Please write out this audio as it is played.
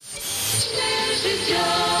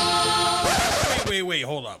Wait,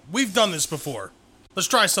 hold up. We've done this before. Let's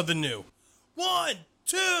try something new. 1,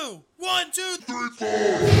 2, 1, 2, 3, 4.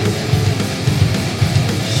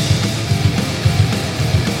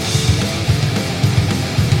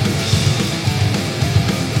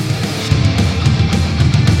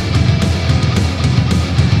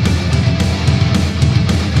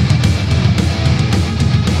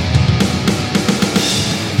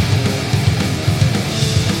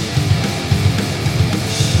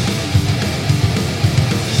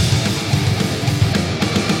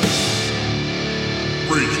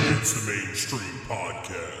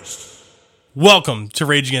 Welcome to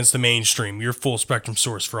Rage Against the Mainstream, your full spectrum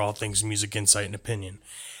source for all things music, insight, and opinion.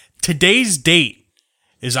 Today's date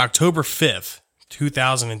is October 5th,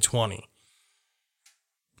 2020.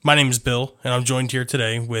 My name is Bill, and I'm joined here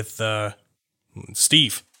today with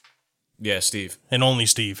Steve. Yeah, Steve. And only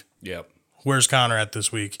Steve. Yep. Where's Connor at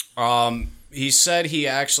this week? He said he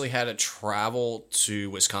actually had to travel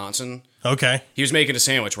to Wisconsin. Okay. He was making a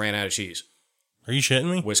sandwich, ran out of cheese. Are you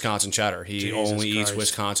shitting me? Wisconsin cheddar. He Jesus only Christ. eats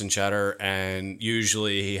Wisconsin cheddar, and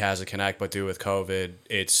usually he has a connect, but due with COVID,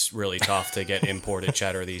 it's really tough to get imported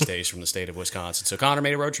cheddar these days from the state of Wisconsin. So Connor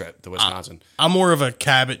made a road trip to Wisconsin. I'm more of a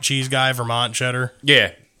Cabot cheese guy, Vermont cheddar.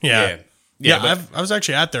 Yeah. Yeah, but I was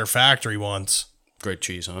actually at their factory once. great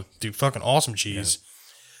cheese, huh? Dude, fucking awesome cheese. Yeah.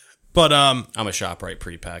 But I'm a ShopRite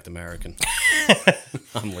pre-packed American.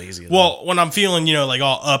 I'm lazy. Well, when I'm feeling, like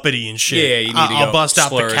all uppity and shit, yeah, you need to I'll bust out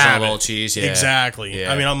the splurge on a Cabot. little cheese. Yeah, exactly.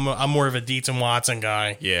 Yeah. I mean, I'm more of a Dietz and Watson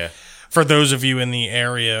guy. Yeah. For those of you in the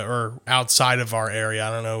area or outside of our area, I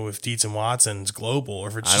don't know if Dietz and Watson's global or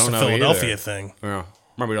if it's just a Philadelphia thing. Yeah.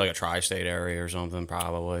 Remember like a tri-state area or something,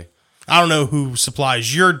 probably. I don't know who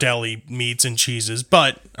supplies your deli meats and cheeses,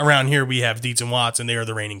 but around here we have Dietz and Watson. They are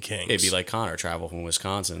the reigning kings. It'd be like Connor travel from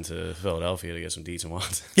Wisconsin to Philadelphia to get some Dietz and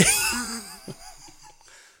Watson.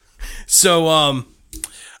 So,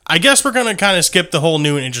 I guess we're going to kind of skip the whole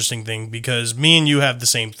new and interesting thing because me and you have the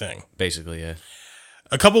same thing. Basically, yeah.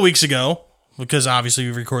 A couple weeks ago, because obviously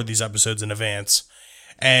we record these episodes in advance,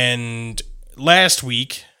 and last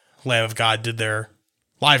week, Lamb of God did their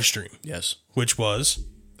live stream. Yes. Which was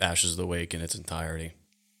Ashes of the Wake in its entirety.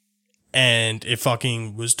 And it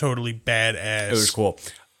fucking was totally badass. It was cool.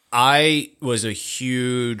 I was a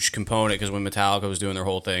huge component because when Metallica was doing their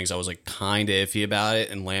whole things, I was like kind of iffy about it,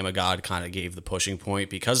 and Lamb of God kind of gave the pushing point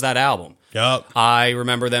because that album. Yup. I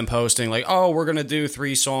remember them posting like, "Oh, we're gonna do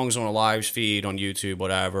 3 songs on a live feed on YouTube,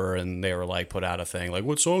 whatever," and they were like, put out a thing like,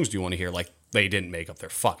 "What songs do you want to hear?" Like they didn't make up their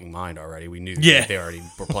fucking mind already. We knew they already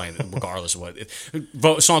were playing it regardless of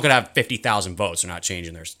what. Song could have 50,000 votes. They're not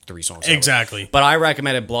changing their 3 songs. Exactly. But I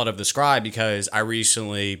recommended Blood of the Scribe because I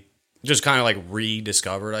recently just kind of like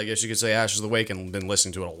rediscovered, I guess you could say, Ashes of the Wake and been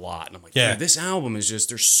listening to it a lot. And I'm like, dude, this album is just,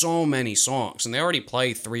 there's so many songs. And they already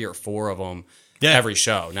play 3 or 4 of them every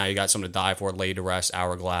show. Now you got Something to Die For, Laid to Rest,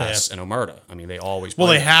 Hourglass, and Omerta. I mean, they always play.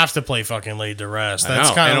 Well, they have to play fucking Laid to Rest. That's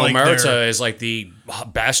kind of like Omerta is like the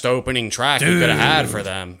best opening track you could have had for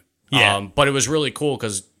them. Yeah. But it was really cool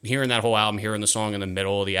because hearing that whole album, hearing the song in the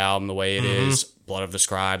middle of the album, the way it is, Blood of the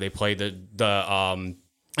Scribe, they played the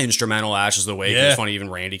instrumental Ashes of the Wake. It was funny, even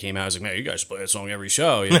Randy came out. I was like, man, you guys play that song every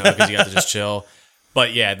show, because you got to just chill.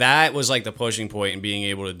 But yeah, that was like the pushing point, and being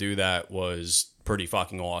able to do that was pretty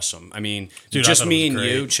fucking awesome. I mean, dude, just me and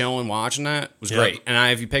you chilling, watching that was great.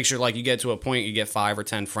 And if you picture, like, you get to a point, you get 5 or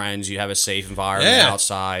 10 friends, you have a safe environment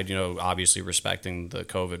outside, obviously respecting the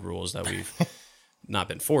COVID rules that we've not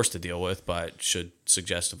been forced to deal with, but should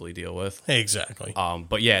suggestively deal with. Exactly.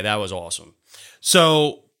 But yeah, that was awesome.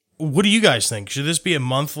 So, what do you guys think? Should this be a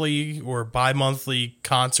monthly or bi-monthly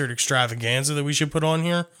concert extravaganza that we should put on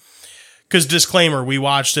here? Because, disclaimer, we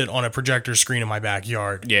watched it on a projector screen in my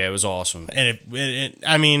backyard. Yeah, it was awesome. And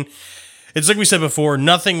I mean, it's like we said before,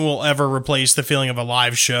 nothing will ever replace the feeling of a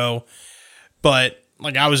live show. But,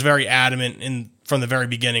 like, I was very adamant from the very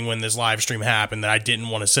beginning when this live stream happened that I didn't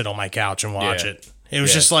want to sit on my couch and watch it. It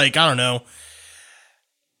was just like, I don't know.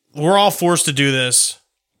 We're all forced to do this.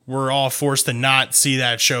 We're all forced to not see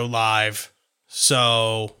that show live,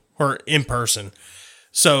 or in person.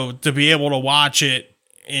 So to be able to watch it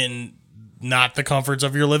in not the comforts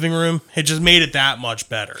of your living room, it just made it that much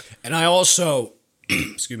better. And I also,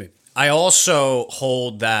 excuse me, I also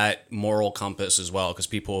hold that moral compass as well, because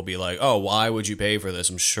people will be like, oh, why would you pay for this?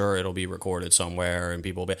 I'm sure it'll be recorded somewhere and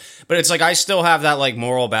people will be... But it's like, I still have that like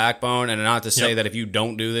moral backbone, and not to say that if you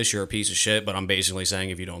don't do this, you're a piece of shit, but I'm basically saying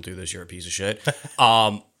if you don't do this, you're a piece of shit.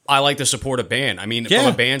 I like to support a band. I mean, Yeah.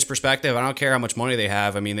 from a band's perspective, I don't care how much money they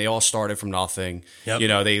have. I mean, they all started from nothing. Yep. You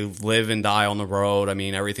know, they live and die on the road. I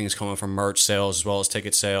mean, everything's coming from merch sales as well as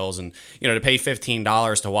ticket sales. And, you know, to pay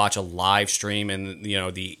 $15 to watch a live stream and, you know,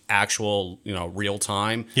 the actual, you know, real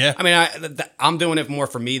time. Yeah. I mean, I'm doing it more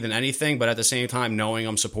for me than anything, but at the same time, knowing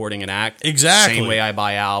I'm supporting an act. Exactly. Same way I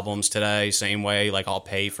buy albums today. Same way, like, I'll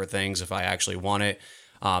pay for things if I actually want it.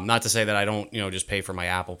 Not to say that I don't, you know, just pay for my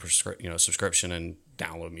Apple subscription and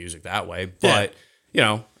download music that way. But, you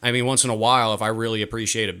know, I mean, once in a while, if I really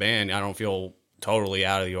appreciate a band, I don't feel totally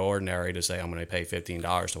out of the ordinary to say I'm going to pay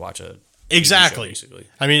 $15 to watch a Exactly. TV show, basically.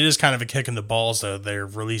 I mean, it is kind of a kick in the balls, though. They're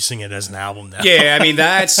releasing it as an album now. Yeah, I mean,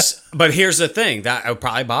 but here's the thing, that I would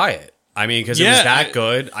probably buy it. I mean, because it was that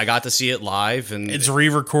good. I got to see it live. And it's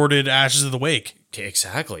re-recorded Ashes of the Wake.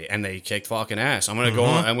 Exactly, and they kicked fucking ass. I'm gonna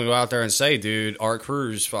go out there and say, dude, Art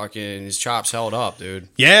Cruz fucking his chops held up, dude.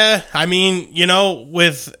 Yeah, I mean, you know,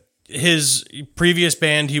 with his previous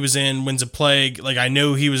band he was in, Winds of Plague, like I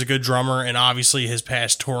know he was a good drummer, and obviously his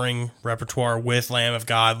past touring repertoire with Lamb of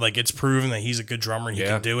God, like it's proven that he's a good drummer and he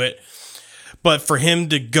can do it. But for him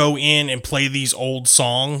to go in and play these old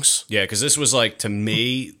songs, yeah, because this was like to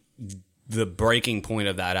me the breaking point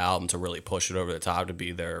of that album to really push it over the top to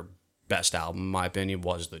be their best album, in my opinion,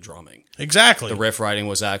 was the drumming. Exactly. The riff writing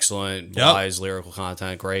was excellent. Bly's lyrical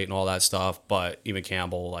content, great, and all that stuff. But even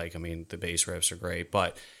Campbell, like, I mean, the bass riffs are great.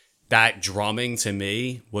 But that drumming, to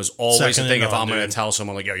me, was always the thing. If I'm going to tell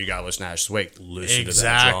someone, like, yo, you got to listen to Ashes Wake, listen to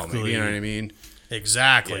that drumming. You know what I mean?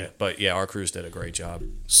 Exactly. Yeah. But, yeah, Art Cruz did a great job.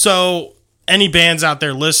 So, any bands out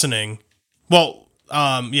there listening,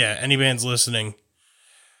 any bands listening,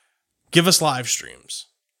 give us live streams.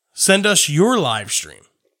 Send us your live stream.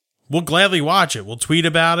 We'll gladly watch it. We'll tweet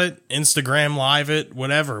about it, Instagram live it,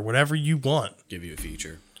 whatever you want. Give you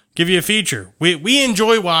a feature. We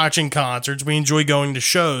enjoy watching concerts. We enjoy going to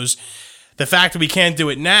shows. The fact that we can't do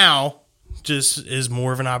it now just is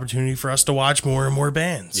more of an opportunity for us to watch more and more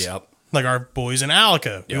bands. Yep. Like our boys in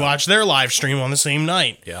Alica. We watched their live stream on the same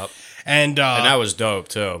night. Yep. And that was dope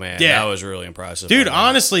too, man. Yeah. That was really impressive. Dude,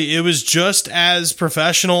 honestly, it was just as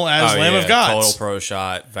professional as Lamb of God. Total pro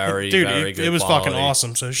shot. Very good. It was quality. fucking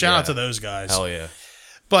awesome. So shout out to those guys. Hell yeah.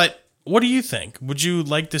 But what do you think? Would you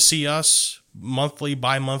like to see us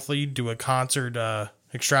bi-monthly do a concert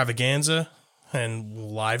extravaganza and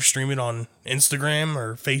live stream it on Instagram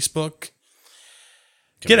or Facebook?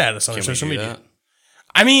 Get at us on our social media. That?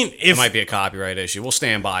 I mean, it might be a copyright issue. We'll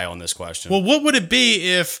stand by on this question. Well, what would it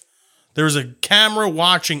be if there was a camera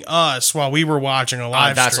watching us while we were watching a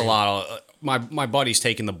live stream? That's a lot of... My buddy's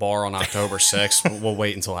taking the bar on October 6th. We'll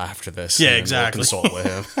wait until after this. Yeah, exactly. We'll consult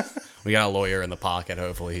with him. We got a lawyer in the pocket.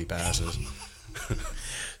 Hopefully he passes.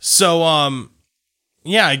 So,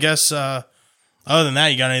 I guess other than that,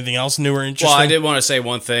 you got anything else new or interesting? Well, I did want to say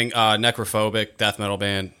one thing. Necrophobic, death metal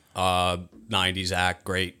band, 90s act,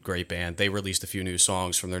 great band. They released a few new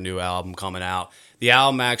songs from their new album coming out. The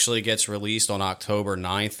album actually gets released on October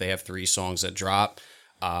 9th. They have 3 songs that drop.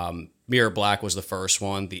 Mirror Black was the first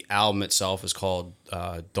one. The album itself is called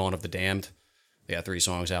Dawn of the Damned. They got 3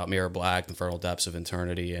 songs out: Mirror Black, Infernal Depths of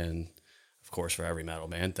Eternity, and of course, for every metal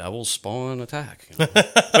band, Devil's Spawn Attack. You know?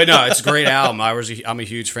 But no, it's a great album. I'm a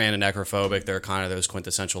huge fan of Necrophobic. They're kind of those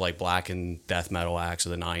quintessential like black and death metal acts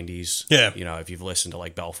of the 90s. Yeah. You know, if you've listened to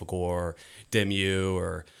like Belphegor, Dimmu,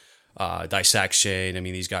 or Dissection, I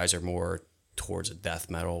mean, these guys are more towards a death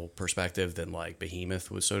metal perspective than like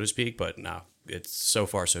Behemoth was, so to speak. But no, it's so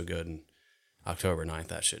far so good. And October 9th,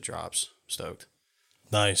 that shit drops. Stoked.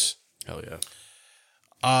 Nice. Hell yeah.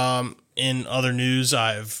 In other news,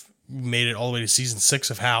 I've made it all the way to season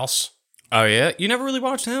 6 of House. Oh yeah? You never really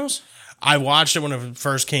watched House? I watched it when it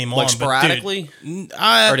first came on. Like sporadically?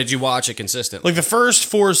 Or did you watch it consistently? Like the first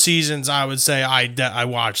 4 seasons, I would say I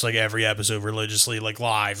watched like every episode religiously, like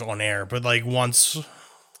live on air. But like once...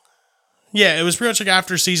 Yeah, it was pretty much like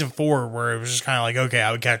after season 4 where it was just kind of like, okay,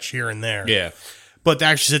 I would catch here and there. Yeah. But to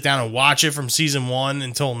actually sit down and watch it from season 1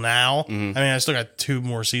 until now, I mean, I still got 2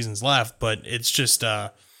 more seasons left, but it's just...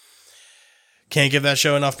 Can't give that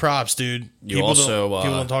show enough props, dude. People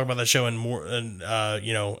don't talk about that show enough.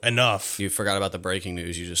 You forgot about the breaking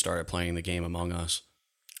news. You just started playing the game Among Us.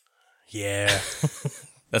 Yeah.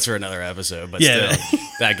 That's for another episode, but still,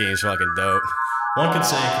 that game's fucking dope. One could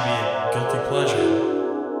say it could be a guilty pleasure.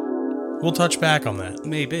 We'll touch back on that.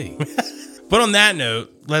 Maybe. But on that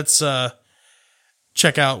note, let's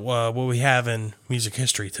check out what we have in music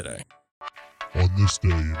history today. On this day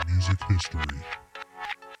in music history...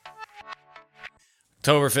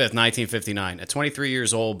 October 5th, 1959. At 23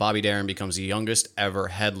 years old, Bobby Darin becomes the youngest ever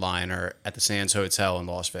headliner at the Sands Hotel in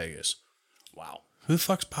Las Vegas. Wow. Who the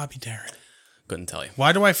fuck's Bobby Darin? Couldn't tell you.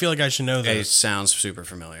 Why do I feel like I should know It this? sounds super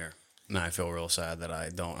familiar. And I feel real sad that I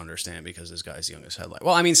don't understand because this guy's the youngest headliner.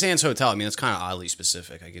 Well, I mean, Sands Hotel, I mean, it's kind of oddly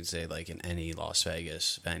specific. I could say, like, in any Las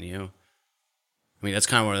Vegas venue. I mean, that's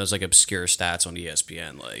kind of one of those, like, obscure stats on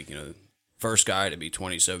ESPN. Like, you know, first guy to be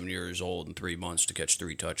 27 years old in 3 months to catch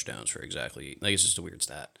 3 touchdowns for exactly... Like, it's just a weird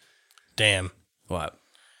stat. Damn. What?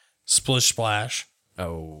 Splish Splash.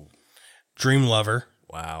 Oh, Dream Lover.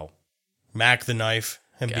 wow. Mac the Knife.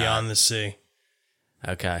 And God. Beyond the Sea.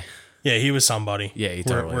 Okay. Yeah, he was somebody. Yeah, he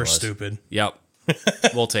totally We're was. stupid. Yep.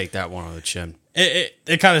 We'll take that one on the chin.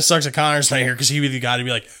 It kind of sucks that Connor's not here because he would be the guy to be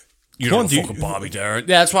like, You Come know on, dude. fucking Bobby Darren.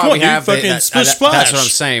 Yeah, that's why Come we on, dude, have fucking Splish Splash. That's what I'm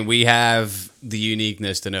saying. We have the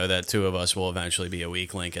uniqueness to know that two of us will eventually be a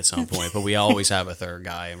weak link at some point, but we always have a third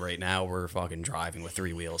guy, and right now we're fucking driving with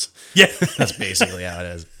 3 wheels. yeah. That's basically how it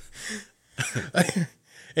is.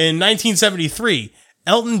 In 1973,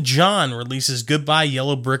 Elton John releases Goodbye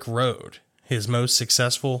Yellow Brick Road, his most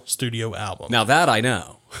successful studio album. Now that I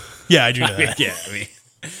know. Yeah, I do know that. Yeah, I mean,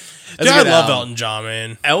 Dude, I love Elton John,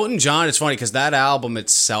 man. Elton John, it's funny because that album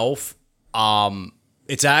itself,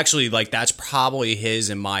 it's actually like that's probably his,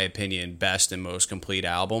 in my opinion, best and most complete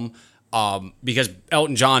album. Because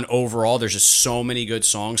Elton John overall, there's just so many good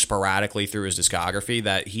songs sporadically through his discography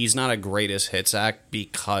that he's not a greatest hits act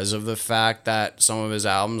because of the fact that some of his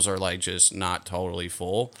albums are like just not totally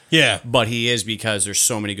full. Yeah. But he is because there's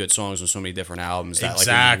so many good songs and so many different albums that like when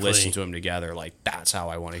Exactly. you listen to them together, like that's how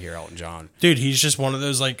I want to hear Elton John. Dude, he's just one of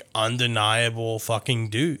those like undeniable fucking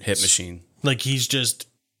dudes. Hit machine. Like he's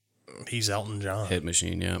Elton John. Hit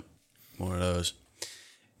machine, yeah. One of those.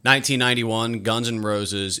 1991, Guns N'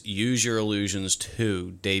 Roses' Use Your Illusions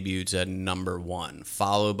 2 debuts at number 1,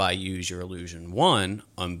 followed by Use Your Illusion 1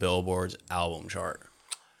 on Billboard's album chart.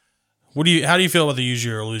 How do you feel about the Use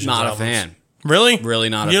Your Illusions Not albums? a fan. Really? Really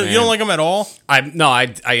not a You fan. don't like them at all?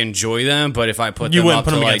 I enjoy them, but if I put You them wouldn't up put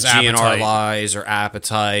to them like against GNR Appetite. Lies or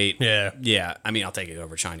Appetite, Yeah. I mean, I'll take it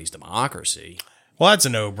over Chinese Democracy. Well, that's a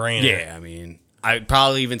no-brainer. Yeah, I mean, I'd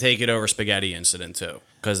probably even take it over Spaghetti Incident too,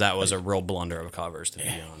 because that was a real blunder of covers, to be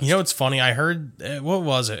honest. You know what's funny? I heard, what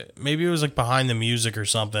was it? Maybe it was like Behind the Music or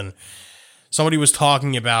something. Somebody was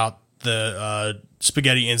talking about the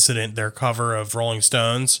Spaghetti Incident, their cover of Rolling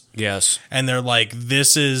Stones, Yes. and they're like,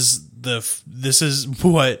 "This is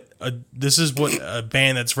what a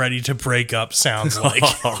band that's ready to break up sounds like."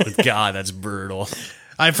 Oh God, that's brutal.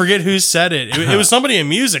 I forget who said it. It was somebody in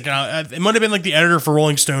music. And it might have been like the editor for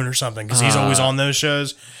Rolling Stone or something because he's always on those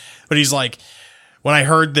shows. But he's like, when I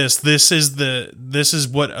heard this is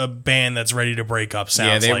what a band that's ready to break up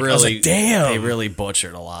sounds like. I was like, damn. They really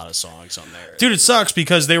butchered a lot of songs on there. Dude, it sucks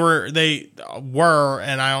because they were,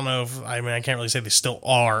 and I don't know if, I mean, I can't really say they still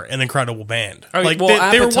are an incredible band. All right, Like,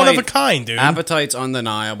 well, they were one of a Appetite- kind, dude. Appetite's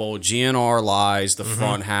undeniable. GNR Lies, the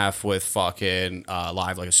front half with fucking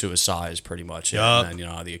Live Like a Suicide is pretty much it. Yup. And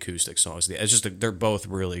then, the acoustic songs. It's just, they're both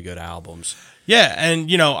really good albums. Yeah,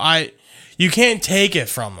 and, you can't take it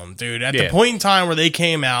from them, dude. At the Yeah. point in time where they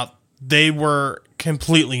came out, they were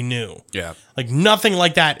completely new. Yeah. Like, nothing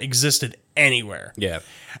like that existed anywhere. Yeah.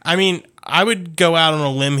 I mean, I would go out on a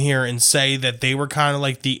limb here and say that they were kind of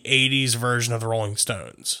like the 80s version of the Rolling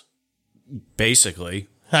Stones. Basically.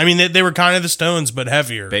 I mean, they were kind of the Stones, but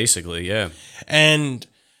heavier. Basically, yeah. And,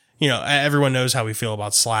 everyone knows how we feel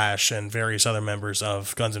about Slash and various other members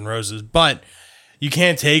of Guns N' Roses, but you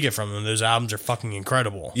can't take it from them. Those albums are fucking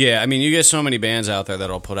incredible. Yeah, I mean, you get so many bands out there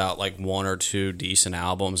that'll put out like 1 or 2 decent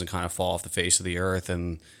albums and kind of fall off the face of the earth.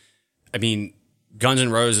 And, I mean, Guns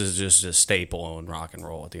N' Roses is just a staple in rock and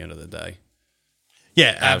roll at the end of the day.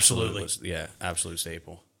 Yeah, absolutely. Absolute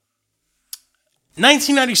staple.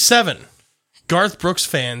 1997. Garth Brooks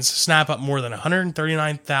fans snap up more than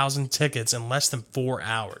 139,000 tickets in less than 4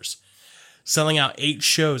 hours, selling out 8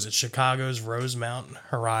 shows at Chicago's Rosemount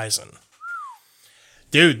Horizon.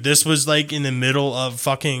 Dude, this was like in the middle of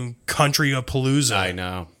fucking Country-a-Palooza. I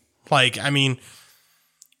know. Like, I mean,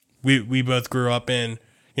 we both grew up in,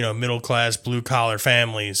 middle-class, blue-collar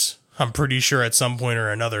families. I'm pretty sure at some point or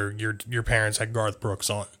another, your parents had Garth Brooks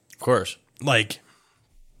on. Of course. Like,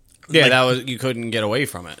 Yeah, that was, you couldn't get away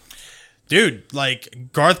from it. dude,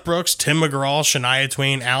 like, Garth Brooks, Tim McGraw, Shania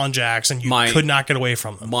Twain, Alan Jackson, you could not get away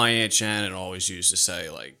from them. My Aunt Shannon always used to say,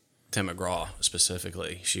 like, Tim McGraw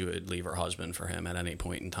specifically, she would leave her husband for him at any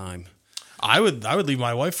point in time. I would leave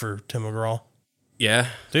my wife for Tim McGraw. Yeah.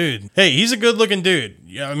 Dude. Hey, he's a good-looking dude.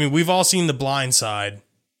 Yeah, I mean, we've all seen The Blind Side.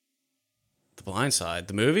 The Blind Side,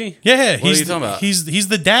 the movie? Yeah, What are you talking about? He's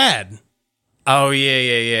the dad. Oh,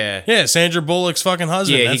 yeah. Yeah, Sandra Bullock's fucking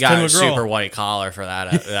husband. Yeah, That's he got Tim a McGraw. super white collar for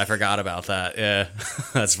that. I forgot about that. Yeah,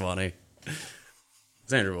 that's funny.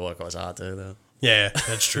 Sandra Bullock was hot too, though. Yeah,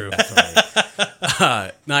 that's true.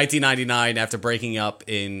 1999, after breaking up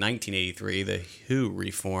in 1983, the Who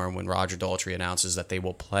reform when Roger Daltrey announces that they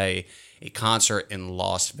will play a concert in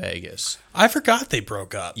Las Vegas. I forgot they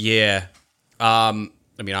broke up. Yeah. I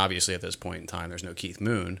mean, obviously at this point in time, there's no Keith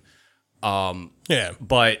Moon. Yeah.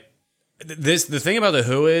 But the thing about the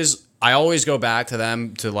Who is, I always go back to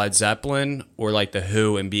them, to Led Zeppelin or like the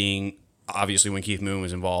Who, and being obviously when Keith Moon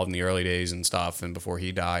was involved in the early days and stuff, and before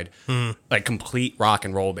he died, like complete rock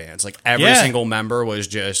and roll bands. Like every single member was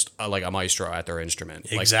just like a maestro at their instrument.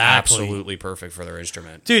 Exactly. Like absolutely perfect for their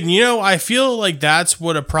instrument. Dude, I feel like that's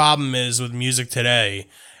what a problem is with music today,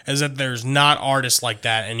 is that there's not artists like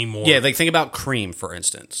that anymore. Yeah, like think about Cream, for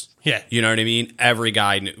instance. Yeah. You know what I mean? Every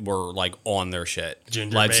guy were like on their shit.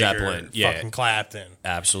 Ginger Led Baker, Zeppelin. Yeah. fucking Clapton.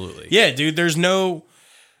 Absolutely. Yeah, dude, there's no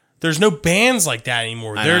bands like that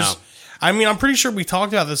anymore. I mean, I'm pretty sure we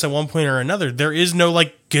talked about this at one point or another. There is no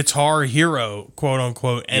like guitar hero, quote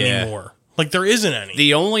unquote, anymore. Like there isn't any.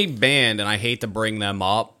 The only band, and I hate to bring them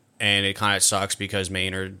up, and it kind of sucks because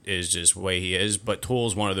Maynard is just the way he is, but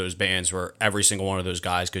Tool's one of those bands where every single one of those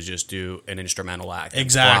guys could just do an instrumental act and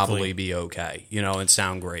probably be okay, and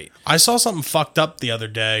sound great. I saw something fucked up the other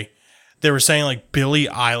day. They were saying like Billie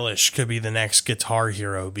Eilish could be the next guitar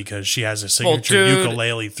hero because she has a signature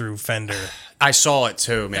ukulele through Fender. I saw it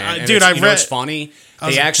too, man. And dude, it's funny.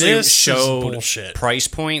 They actually showed bullshit. Price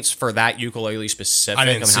points for that ukulele specific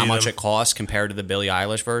and how much it costs compared to the Billie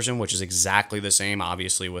Eilish version, which is exactly the same,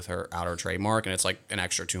 obviously, with her outer trademark, and it's like an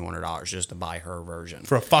extra $200 just to buy her version.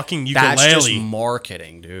 For a fucking ukulele. That's just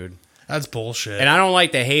marketing, dude. That's bullshit. And I don't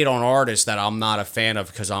like to hate on artists that I'm not a fan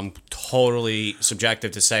of because I'm totally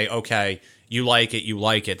subjective to say, okay, you like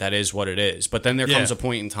it, that is what it is. But then there comes a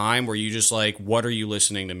point in time where you just like, what are you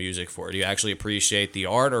listening to music for? Do you actually appreciate the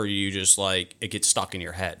art, or are you just like, it gets stuck in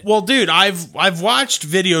your head? Well, dude, I've watched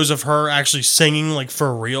videos of her actually singing like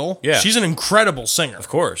for real. Yeah. She's an incredible singer. Of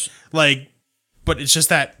course. Like, but it's just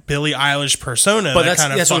that Billie Eilish persona that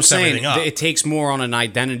kind of fucks everything up. It takes more on an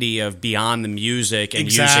identity of beyond the music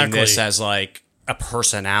and using this as like a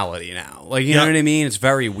personality now. Like, you know what I mean? It's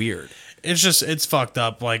very weird. It's fucked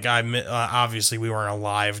up. Like obviously we weren't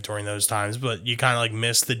alive during those times, but you kind of like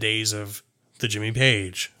miss the days of the Jimmy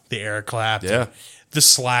Page, the Eric Clapton, the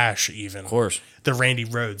Slash, even, of course, the Randy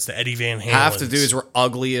Rhoads, the Eddie Van Halen. Half the dudes were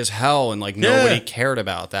ugly as hell, and like nobody cared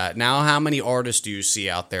about that. Now, how many artists do you see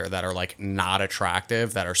out there that are like not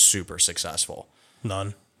attractive that are super successful?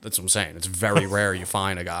 None. That's what I'm saying. It's very rare you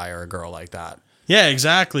find a guy or a girl like that. Yeah,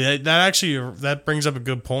 exactly. That brings up a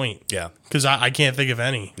good point. Yeah. Because I can't think of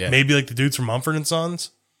any. Yeah. Maybe like the dudes from Mumford &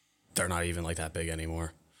 Sons. They're not even like that big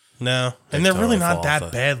anymore. No. And they're really not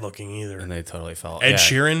that bad looking either. And they totally fell. Ed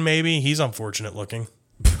Sheeran, maybe. He's unfortunate looking.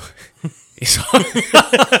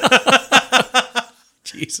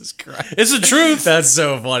 Jesus Christ. It's the truth. That's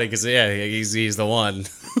so funny because, he's the one.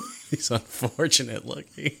 He's unfortunate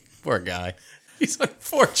looking. Poor guy. He's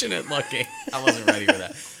unfortunate looking. I wasn't ready for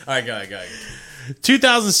that. All right, go ahead.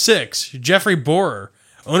 2006, Jeffrey Borer,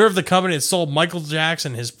 owner of the company that sold Michael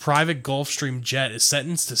Jackson his private Gulfstream jet, is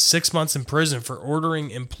sentenced to 6 months in prison for ordering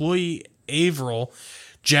employee Averill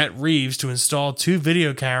Jet Reeves to install 2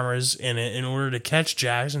 video cameras in it in order to catch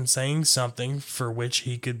Jackson saying something for which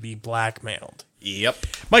he could be blackmailed. Yep.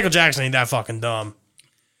 Michael Jackson ain't that fucking dumb.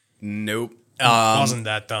 Nope. Wasn't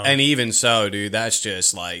that dumb. And even so, dude, that's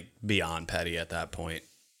just like beyond petty at that point.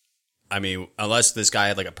 I mean, unless this guy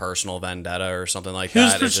had like a personal vendetta or something like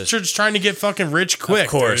that. He was just trying to get fucking rich quick.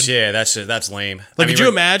 Of course, dude. yeah, that's lame. Like, could you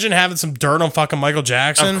imagine having some dirt on fucking Michael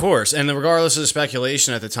Jackson? Of course, and regardless of the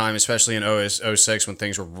speculation at the time, especially in 06 when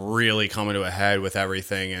things were really coming to a head with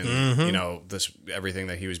everything and everything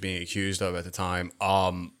that he was being accused of at the time.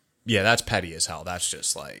 Yeah, that's petty as hell. That's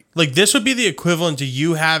just like this would be the equivalent to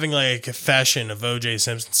you having like a confession of O.J.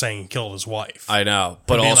 Simpson saying he killed his wife. I know,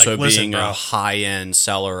 but also like, being a high-end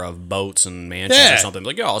seller of boats and mansions or something.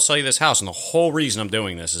 Like, I'll sell you this house, and the whole reason I'm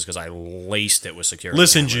doing this is because I laced it with security.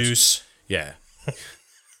 Listen, cameras. Juice. Yeah,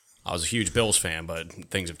 I was a huge Bills fan, but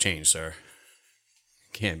things have changed, sir.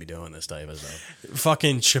 Can't be doing this type of stuff.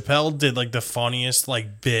 Fucking Chappelle did like the funniest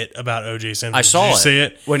like bit about O.J. Simpson. I saw Did you see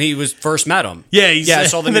it when he was first met him. Yeah, I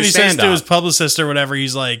saw the and new then he says stand-up. to his publicist or whatever,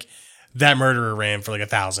 he's like, that murderer ran for like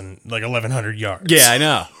 1,100 yards. Yeah, I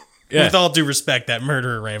know. Yeah. With all due respect, that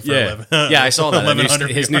murderer ran for 11. Yeah, I saw that.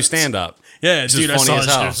 1,100 his new stand-up. Yeah, dude, I saw as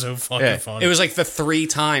hell. it. It was so fucking funny. It was like the 3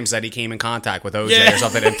 times that he came in contact with OJ or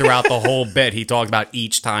something, and throughout the whole bit, he talked about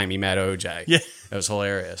each time he met OJ. Yeah. It was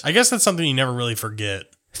hilarious. I guess that's something you never really forget.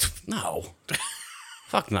 No.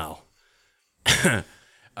 Fuck no.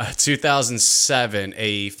 2007,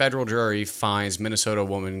 a federal jury finds Minnesota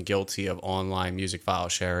woman guilty of online music file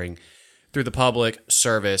sharing through the public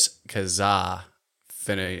service Kazaa,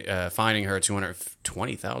 fining her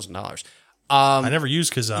 $220,000. I never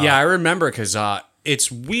used Kazaa. Yeah, I remember Kazaa.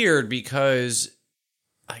 It's weird because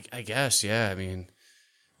I guess, yeah, I mean,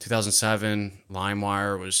 2007,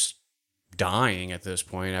 LimeWire was dying at this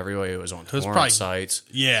point. Everybody was on torrent sites.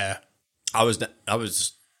 Yeah. I was LimeWire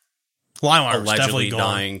was allegedly definitely gone.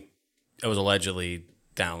 dying. I was allegedly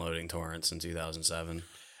downloading torrents in 2007.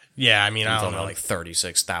 Yeah, I mean, I don't know. Like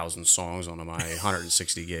 36,000 songs on my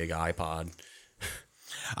 160 gig iPod.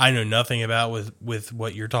 I know nothing about with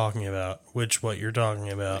what you're talking about. What you're talking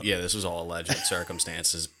about. Yeah, this was all alleged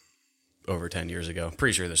circumstances over 10 years ago.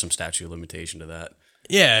 Pretty sure there's some statute of limitation to that.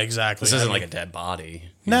 Yeah, exactly. This isn't like a dead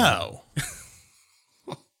body. No.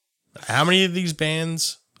 How many of these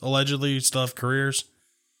bands allegedly still have careers?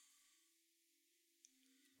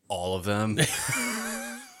 All of them.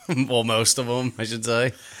 Well, most of them, I should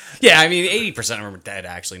say. Yeah, I mean, 80% of them are dead,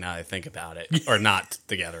 actually, now that I think about it. Or not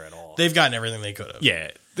together at all. They've gotten everything they could have.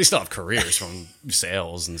 Yeah, they still have careers from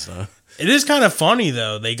sales and stuff. It is kind of funny,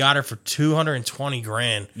 though. They got her for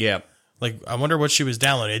 $220,000. Yeah. Like, I wonder what she was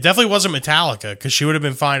downloading. It definitely wasn't Metallica, because she would have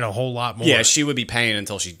been fined a whole lot more. Yeah, she would be paying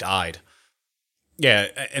until she died. Yeah,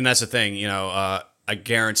 and that's the thing, you know, I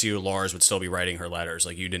guarantee you Lars would still be writing her letters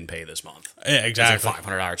like, you didn't pay this month. Yeah, exactly. It's like a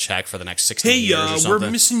 $500 check for the next 60 years or something.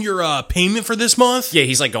 We're missing your payment for this month? Yeah,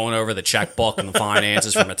 he's like going over the checkbook and the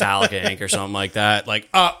finances for Metallica Inc. or something like that. Like,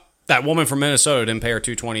 that woman from Minnesota didn't pay her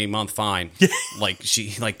 $220 a month fine. Like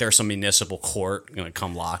there's some municipal court gonna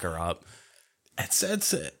come lock her up.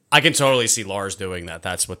 That's it. I can totally see Lars doing that.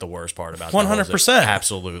 That's what the worst part about 100%.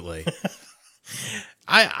 Absolutely.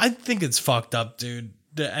 I think it's fucked up, dude.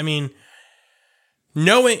 I mean,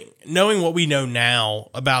 knowing what we know now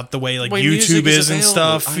about the way like YouTube is and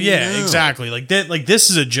stuff. Yeah, exactly. Like that. Like this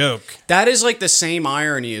is a joke. That is like the same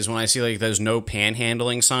irony as when I see like there's no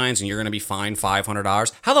panhandling signs and you're going to be fined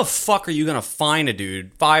 $500. How the fuck are you going to fine a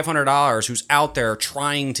dude $500 who's out there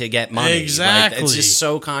trying to get money? Exactly. Like, it's just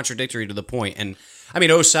so contradictory to the point. And I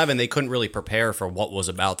mean, 07, they couldn't really prepare for what was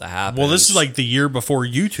about to happen. Well, this is like the year before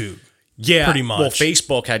YouTube. Yeah, pretty much. Well,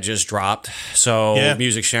 Facebook had just dropped, so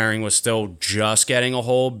music sharing was still just getting a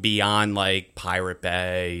hold beyond like Pirate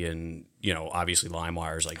Bay and, you know, obviously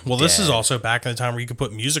LimeWire's like. Well, this is also back in the time where you could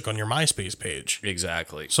put music on your MySpace page.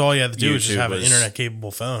 Exactly. So all you have to do is just have an internet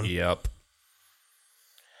capable phone. Yep.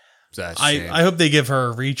 I hope they give her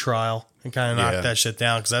a retrial and kind of knock that shit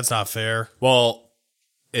down because that's not fair. Well,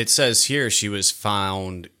 it says here she was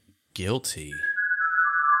found guilty.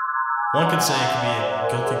 One could say it could be a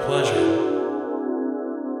guilty pleasure.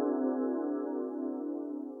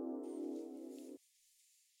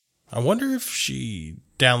 I wonder if she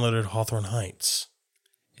downloaded Hawthorne Heights.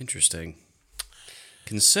 Interesting.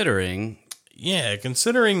 Considering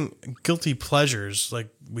guilty pleasures like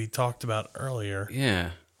we talked about earlier. Yeah.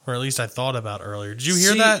 Or at least I thought about earlier. Did you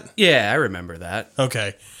hear that? Yeah, I remember that.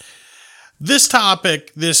 Okay. This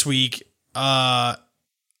topic this week,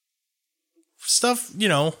 stuff, you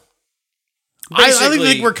know, I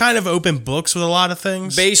think we're kind of open books with a lot of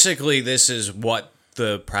things. Basically, this is what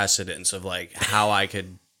the precedence of like how I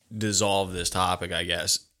could dissolve this topic, I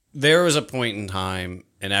guess. There was a point in time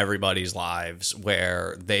in everybody's lives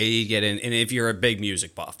where they get in, and if you're a big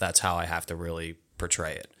music buff, that's how I have to really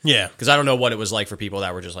portray it. Yeah. Because I don't know what it was like for people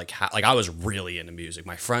that were just like I was really into music.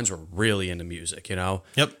 My friends were really into music, you know?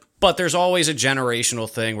 Yep. But there's always a generational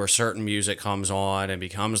thing where certain music comes on and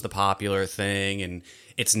becomes the popular thing, and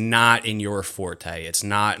it's not in your forte. It's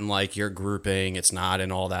not in like your grouping. It's not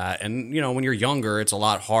in all that. And, you know, when you're younger, it's a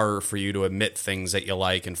lot harder for you to admit things that you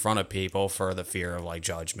like in front of people for the fear of like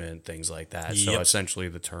judgment, things like that. Yep. So essentially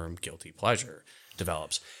the term guilty pleasure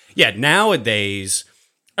develops. Yeah, nowadays,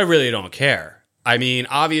 I really don't care. I mean,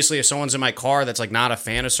 obviously, if someone's in my car that's like not a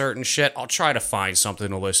fan of certain shit, I'll try to find something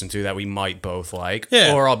to listen to that we might both like.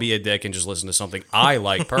 Yeah. Or I'll be a dick and just listen to something I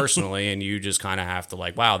like personally, and you just kind of have to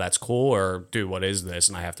like, wow, that's cool, or dude, what is this?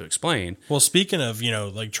 And I have to explain. Well, speaking of, you know,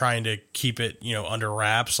 like trying to keep it, you know, under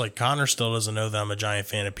wraps, like Connor still doesn't know that I'm a giant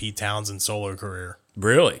fan of Pete Townshend's solo career.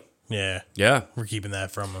 Really? Yeah. Yeah. We're keeping that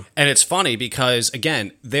from him. And it's funny because,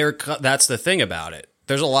 again, that's the thing about it.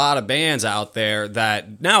 There's a lot of bands out there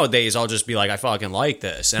that nowadays I'll just be like, I fucking like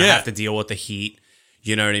this. And I have to deal with the heat.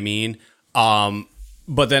 You know what I mean?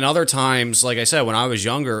 But then other times, like I said, when I was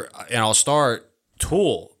younger, and I'll start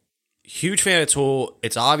Tool. Huge fan of Tool.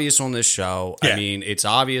 It's obvious on this show. Yeah. I mean, it's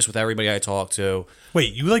obvious with everybody I talk to.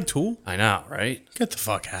 Wait, you like Tool? I know, right? Get the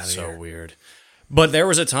fuck out of here. So weird. But there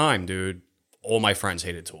was a time, dude, all my friends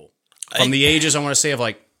hated Tool. From the ages, I want to say, of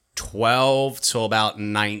like 12 till about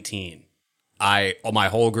 19. My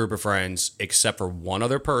whole group of friends, except for one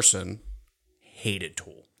other person, hated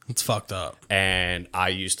Tool. It's fucked up. And I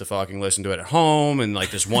used to fucking listen to it at home, and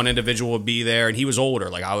like this one individual would be there, and he was older.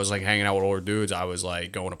 Like I was like hanging out with older dudes. I was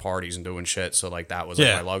like going to parties and doing shit. So like that was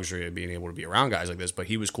like my luxury of being able to be around guys like this. But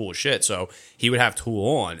he was cool as shit. So he would have Tool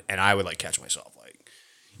on, and I would like catch myself like,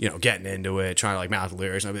 you know, getting into it, trying to like mouth the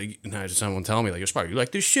lyrics. And I'd be like, and I had someone tell me like, "Yo, Spark, you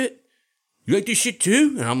like this shit? You like this shit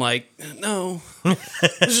too?" And I'm like, "No,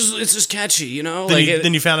 it's just catchy, you know."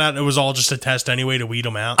 Then you found out it was all just a test anyway to weed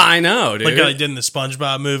them out. I know, dude. Like I did in the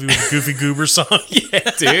SpongeBob movie with the Goofy Goober song.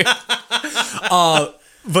 Yeah, dude.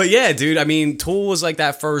 But yeah, dude. I mean, Tool was like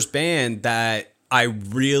that first band that I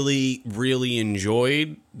really, really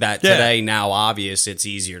enjoyed. That today, now obvious, it's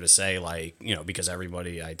easier to say, like, you know, because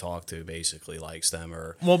everybody I talk to basically likes them.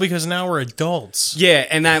 Or well, because now we're adults. Yeah,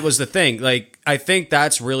 and that was the thing. Like, I think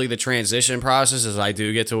that's really the transition process. As I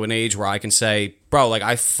do get to an age where I can say, bro, like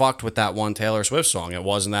I fucked with that one Taylor Swift song. It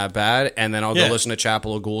wasn't that bad, and then I'll go listen to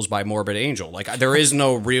Chapel of Ghouls by Morbid Angel. Like, there is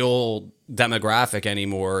no real demographic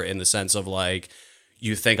anymore in the sense of like,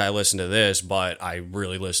 you think I listen to this, but I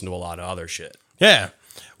really listen to a lot of other shit. Yeah.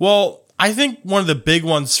 Well, I think one of the big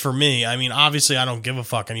ones for me, I mean, obviously I don't give a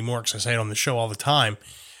fuck anymore because I say it on the show all the time,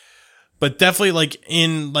 but definitely like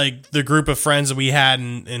in like the group of friends that we had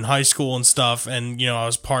in high school and stuff. And, you know, I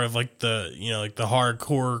was part of like the, you know, like the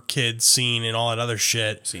hardcore kids scene and all that other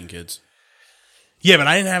shit. Scene kids. Yeah, but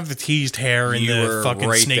I didn't have the teased hair and the fucking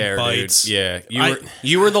right snake there, bites. Dude. Yeah.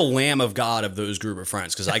 You were the Lamb of God of those group of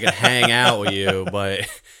friends because I could hang out with you, but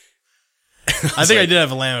I think I did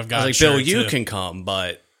have a Lamb of God. I was like, Bill, you can come,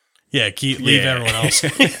 but yeah, leave everyone else.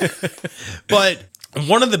 But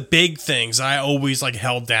one of the big things I always like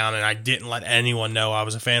held down and I didn't let anyone know I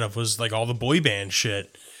was a fan of was like all the boy band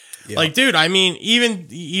shit. Yep. Like, dude, I mean,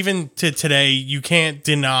 even to today, you can't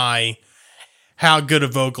deny how good a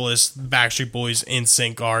vocalist Backstreet Boys,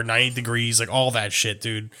 NSYNC are, 90 Degrees, like all that shit,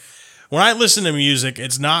 dude. When I listen to music,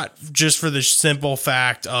 it's not just for the simple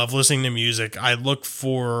fact of listening to music. I look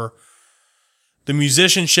for the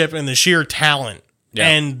musicianship and the sheer talent. Yeah.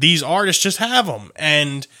 And these artists just have them.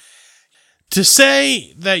 And to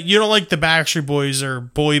say that you don't like the Backstreet Boys or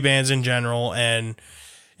boy bands in general and,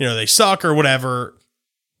 you know, they suck or whatever,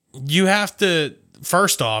 you have to,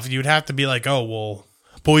 first off, you'd have to be like, oh, well,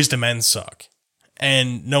 Boyz II Men suck.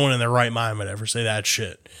 And no one in their right mind would ever say that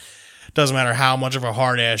shit. Doesn't matter how much of a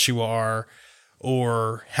hard ass you are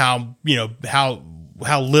or how, you know,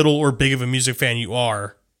 how little or big of a music fan you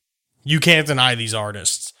are. You can't deny these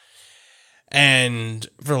artists. And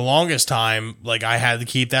for the longest time, like I had to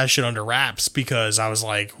keep that shit under wraps because I was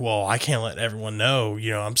like, well, I can't let everyone know,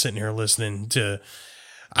 you know, I'm sitting here listening to,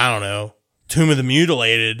 I don't know, Tomb of the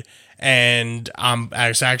Mutilated, and I'm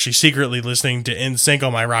actually secretly listening to NSYNC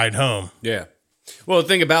on my ride home. Yeah. Well, the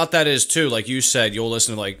thing about that is, too, like you said, you'll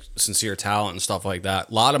listen to, like, Sincere Talent and stuff like that.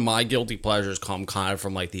 A lot of my guilty pleasures come kind of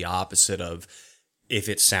from, like, the opposite of if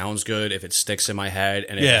it sounds good, if it sticks in my head,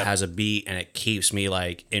 and if it has a beat and it keeps me,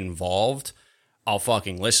 like, involved, I'll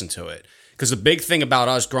fucking listen to it. Because the big thing about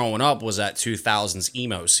us growing up was that 2000s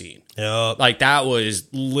emo scene. Yep. Like, that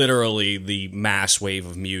was literally the mass wave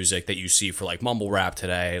of music that you see for, like, mumble rap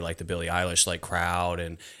today, like the Billie Eilish, like, crowd,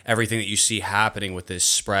 and everything that you see happening with this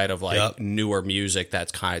spread of, like, newer music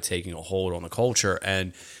that's kind of taking a hold on the culture.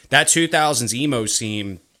 And that 2000s emo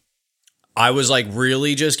scene, I was, like,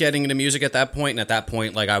 really just getting into music at that point. And at that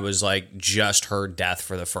point, like, I was, like, just heard Death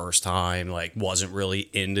for the first time. Like, wasn't really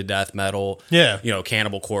into death metal. Yeah. You know,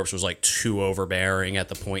 Cannibal Corpse was, like, too overbearing at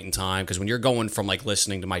the point in time. Because when you're going from, like,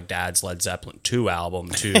 listening to my dad's Led Zeppelin 2 album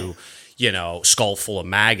to, you know, Skull Full of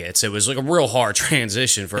Maggots, it was, like, a real hard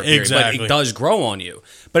transition for a period. Exactly. But it does grow on you.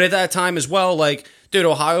 But at that time as well, like, dude,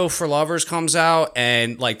 Ohio for Lovers comes out.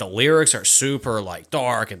 And, like, the lyrics are super, like,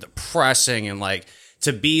 dark and depressing. And, like,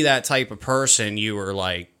 to be that type of person, you were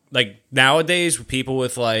like nowadays with people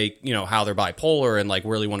with like, you know, how they're bipolar and like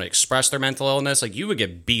really want to express their mental illness, like you would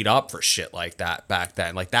get beat up for shit like that back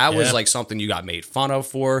then. Like that was like something you got made fun of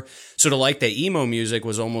for. So to like the emo music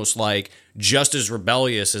was almost like just as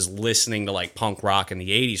rebellious as listening to like punk rock in the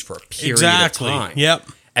 80s for a period of time. Yep.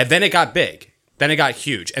 And then it got big. Then it got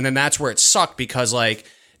huge. And then that's where it sucked because like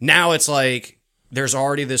now it's like there's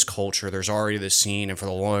already this culture, there's already this scene, and for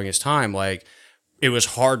the longest time, like it was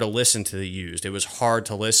hard to listen to The Used. It was hard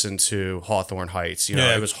to listen to Hawthorne Heights. You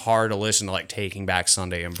know, it was hard to listen to like Taking Back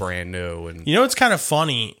Sunday and Brand New. And you know what's kind of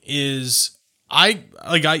funny is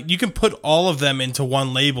you can put all of them into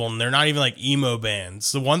one label and they're not even like emo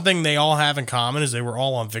bands. The one thing they all have in common is they were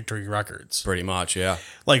all on Victory Records. Pretty much, yeah.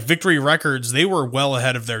 Like Victory Records, they were well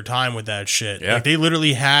ahead of their time with that shit. Yeah. Like they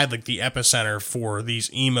literally had like the epicenter for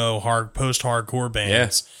these emo post-hardcore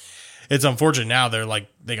bands. Yeah. it's unfortunate now they're like,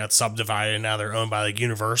 they got subdivided and now they're owned by like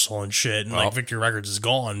Universal and shit. And like Victory Records is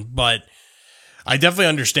gone. But I definitely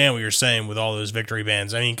understand what you're saying with all those Victory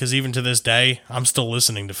bands. I mean, because even to this day, I'm still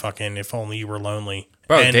listening to fucking If Only You Were Lonely.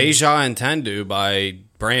 Bro, and, Deja Entendu by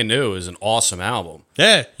Brand New is an awesome album.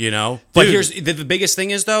 Yeah. You know? But Dude. here's the biggest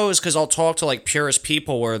thing is, though, is because I'll talk to like purist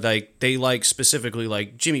people where they like specifically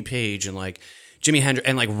like Jimmy Page and like Jimi Hendrix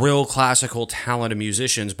and like real classical talented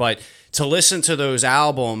musicians. But to listen to those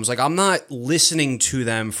albums, like I'm not listening to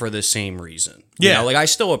them for the same reason. You know? Like I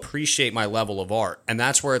still appreciate my level of art. And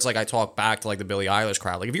that's where it's like I talk back to like the Billie Eilish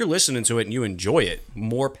crowd. Like if you're listening to it and you enjoy it,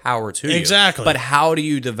 more power to you. Exactly. But how do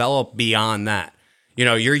you develop beyond that? You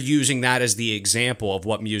know, you're using that as the example of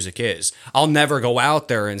what music is. I'll never go out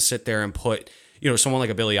there and sit there and put, you know, someone like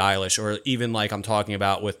a Billie Eilish or even like I'm talking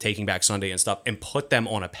about with Taking Back Sunday and stuff and put them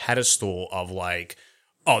on a pedestal of like,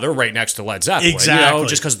 oh, they're right next to Led Zeppelin. Exactly. You know,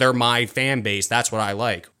 just because they're my fan base, that's what I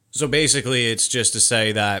like. So basically, it's just to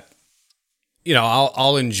say that, you know,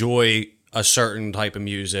 I'll enjoy a certain type of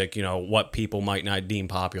music, you know, what people might not deem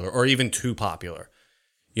popular or even too popular.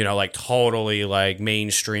 You know, like totally like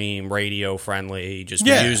mainstream radio friendly, just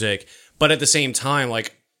music. But at the same time,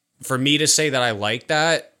 like for me to say that I like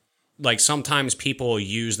that, like sometimes people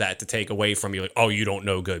use that to take away from you. Like, oh, you don't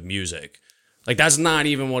know good music. Like that's not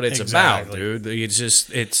even what it's about, dude.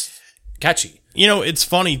 It's catchy. You know, it's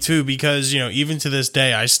funny too because, you know, even to this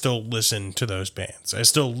day, I still listen to those bands. I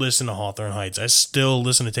still listen to Hawthorne Heights. I still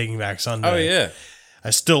listen to Taking Back Sunday. Oh, yeah. I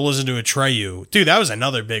still listen to Atreyu. Dude, that was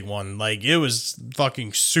another big one. Like, it was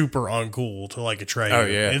fucking super uncool to like Atreyu. Oh,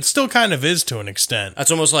 yeah. It still kind of is to an extent. That's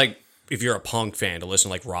almost like if you're a punk fan to listen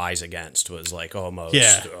to like Rise Against was like almost.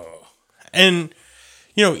 Yeah. And,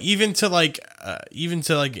 you know, even to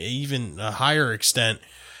even a higher extent,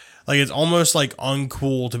 like it's almost like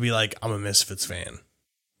uncool to be like, I'm a Misfits fan.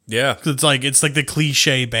 Yeah. It's like the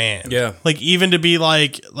cliche band. Yeah. Like even to be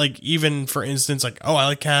like even for instance, like, oh, I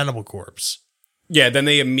like Cannibal Corpse. Yeah, then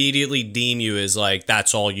they immediately deem you as like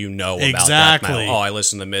that's all you know about Exactly. death metal. Oh, I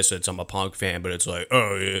listen to Misfits. I'm a punk fan, but it's like,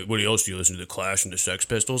 oh, yeah, what else do you listen to? The Clash and the Sex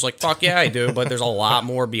Pistols? Like, fuck yeah, I do. But there's a lot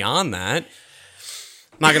more beyond that.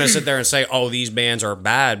 I'm not gonna sit there and say, oh, these bands are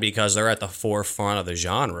bad because they're at the forefront of the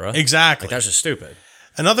genre. Exactly. Like that's just stupid.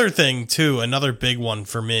 Another thing too, another big one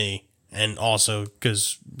for me, and also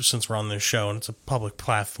because since we're on this show and it's a public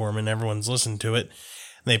platform and everyone's listened to it,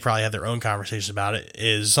 and they probably have their own conversations about it,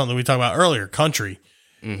 is something we talked about earlier, country.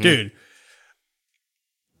 Mm-hmm. Dude,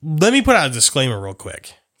 let me put out a disclaimer real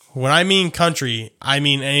quick. When I mean country, I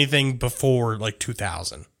mean anything before like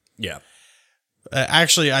 2000. Yeah.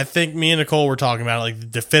 Actually, I think me and Nicole were talking about like the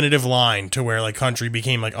definitive line to where like country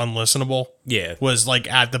became like unlistenable. Yeah. Was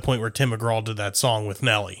like at the point where Tim McGraw did that song with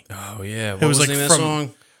Nelly. Oh yeah. What It was like the name of from that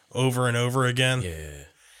song? Over and Over Again. Yeah.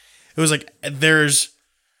 It was like there's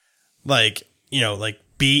like, you know, like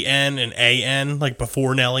BN and AN, like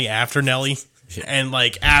before Nelly, after Nelly. Yeah. And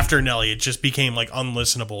like after Nelly, it just became like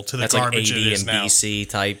unlistenable to the That's garbage like it AD is and now. BC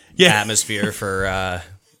type Yeah. atmosphere for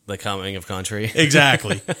the coming of country.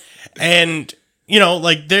 Exactly. And you know,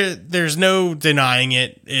 like there's no denying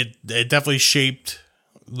it. It definitely shaped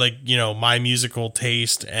like, you know, my musical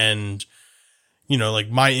taste and, you know, like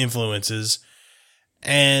my influences.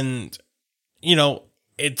 And, you know,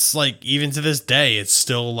 it's like even to this day, it's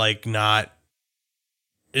still like not,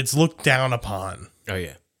 it's looked down upon. Oh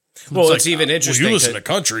yeah. Well, it's like, even interesting. You listen to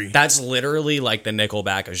country. That's literally like the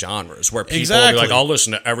Nickelback of genres, where people Exactly. will be like, "I'll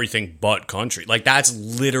listen to everything but country." Like that's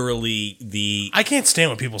literally the. I can't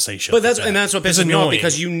stand when people say shit. But that's like that. and that's what It's pisses me off annoying.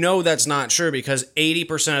 because you know that's not true because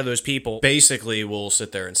 80% of those people basically will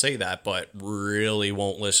sit there and say that, but really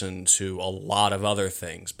won't listen to a lot of other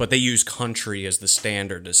things. But they use country as the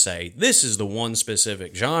standard to say this is the one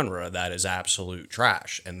specific genre that is absolute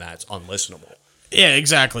trash and that's unlistenable. Yeah,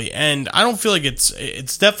 exactly. And I don't feel like it's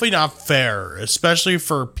definitely not fair, especially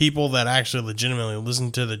for people that actually legitimately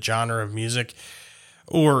listen to the genre of music,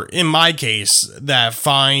 or in my case, that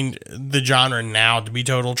find the genre now to be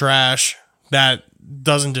total trash. That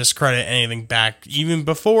doesn't discredit anything back even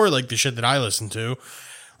before like the shit that I listen to.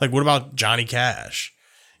 Like, what about Johnny Cash?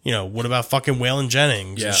 You know, what about fucking Waylon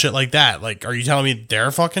Jennings and shit like that? Like, are you telling me they're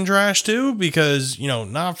fucking trash too? Because, you know,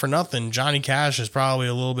 not for nothing, Johnny Cash is probably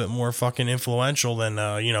a little bit more fucking influential than,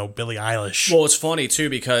 you know, Billie Eilish. Well, it's funny too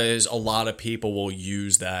because a lot of people will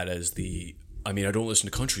use that as the. I mean, I don't listen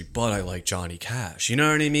to country, but I like Johnny Cash. You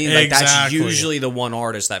know what I mean? Like that's Exactly. usually the one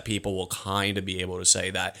artist that people will kind of be able to say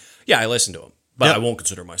that. Yeah, I listen to him, but Yep. I won't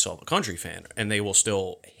consider myself a country fan, and they will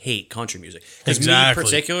still hate country music. Because Exactly. me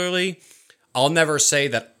particularly, I'll never say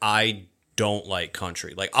that I don't like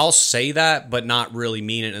country. Like, I'll say that, but not really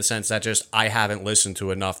mean it in the sense that just I haven't listened to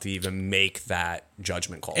enough to even make that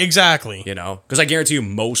judgment call. Exactly. You know? Because I guarantee you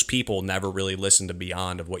most people never really listen to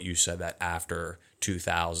beyond of what you said, that after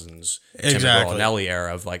 2000s Tim McGraw and Nelly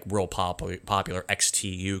era of like real popular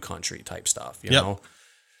XTU country type stuff, you know?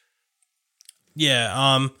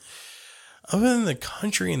 Yeah, other than the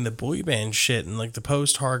country and the boy band shit and like the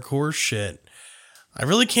post-hardcore shit, I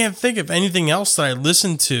really can't think of anything else that I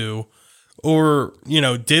listened to or, you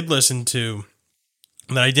know, did listen to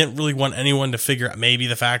that I didn't really want anyone to figure out. Maybe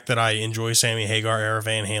the fact that I enjoy Sammy Hagar era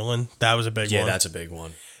Van Halen. That was a big one. Yeah, that's a big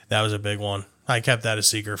one. That was a big one. I kept that a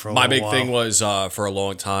secret for a My while. big thing was for a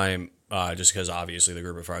long time, just because obviously the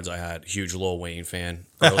group of friends I had, huge Lil Wayne fan,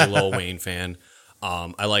 early Lil Wayne fan.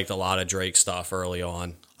 I liked a lot of Drake stuff early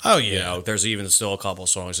on. Oh, yeah. You know, there's even still a couple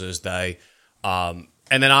songs to this day.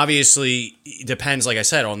 And then obviously it depends, like I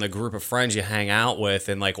said, on the group of friends you hang out with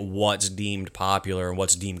and like what's deemed popular and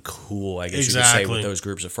what's deemed cool, I guess you could say, with those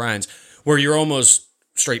groups of friends, where you're almost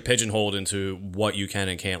straight pigeonholed into what you can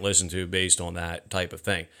and can't listen to based on that type of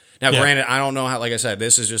thing. Now, granted, I don't know how, like I said,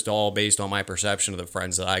 this is just all based on my perception of the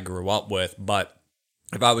friends that I grew up with, but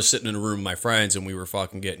if I was sitting in a room with my friends and we were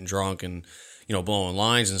fucking getting drunk and, you know, blowing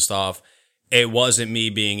lines and stuff, it wasn't me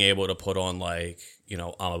being able to put on like, you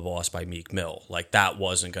know, I'm a Boss by Meek Mill. Like, that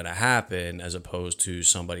wasn't going to happen, as opposed to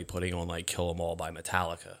somebody putting on like Kill 'Em All by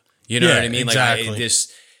Metallica. You know what I mean? Exactly. Like,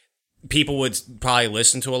 people would probably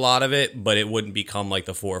listen to a lot of it, but it wouldn't become like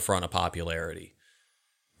the forefront of popularity,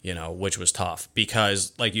 you know, which was tough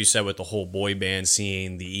because, like you said, with the whole boy band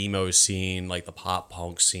scene, the emo scene, like the pop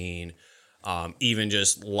punk scene, even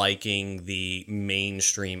just liking the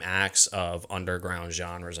mainstream acts of underground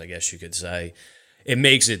genres, I guess you could say, it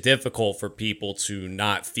makes it difficult for people to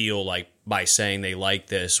not feel like by saying they like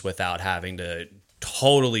this without having to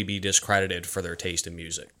totally be discredited for their taste in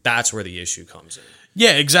music. That's where the issue comes in.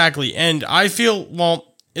 Yeah, exactly. And I feel,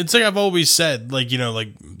 well, it's like I've always said, like, you know, like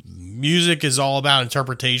music is all about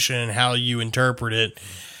interpretation and how you interpret it.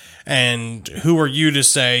 And who are you to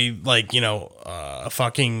say, like, you know, a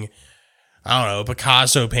fucking, I don't know,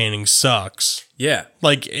 Picasso painting sucks. Yeah.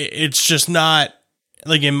 Like, it's just not,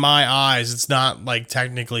 like, in my eyes, it's not, like,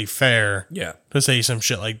 technically fair to say some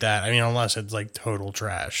shit like that. I mean, unless it's, like, total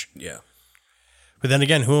trash. Yeah. But then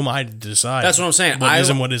again, who am I to decide? That's what I'm saying. What is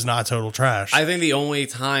and what is not total trash? I think the only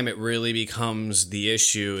time it really becomes the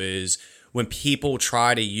issue is when people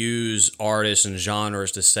try to use artists and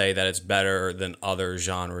genres to say that it's better than other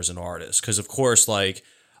genres and artists. Because, of course, like,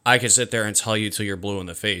 I could sit there and tell you till you're blue in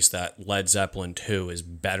the face that Led Zeppelin 2 is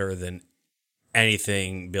better than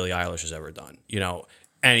anything Billie Eilish has ever done. You know,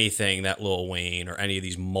 anything that Lil Wayne or any of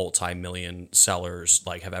these multi-million sellers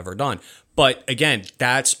like have ever done. But again,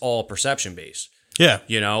 that's all perception based. Yeah.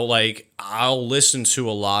 You know, like, I'll listen to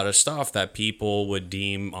a lot of stuff that people would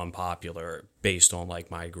deem unpopular based on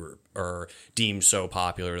like my group, or deem so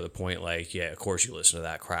popular to the point like, yeah, of course you listen to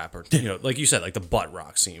that crap. Or, you know, like you said, like the butt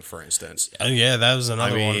rock scene, for instance. Oh, yeah, that was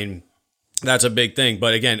another one. I mean, that's a big thing.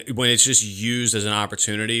 But again, when it's just used as an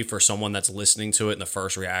opportunity for someone that's listening to it and the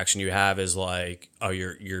first reaction you have is like, oh,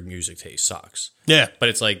 your music taste sucks. Yeah. But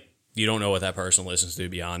it's like, you don't know what that person listens to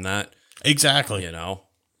beyond that. Exactly. You know?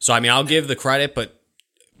 So, I mean, I'll give the credit, but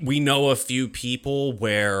we know a few people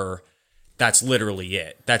where that's literally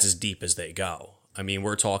it. That's as deep as they go. I mean,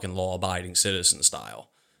 we're talking law-abiding citizen style.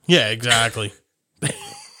 Yeah, exactly.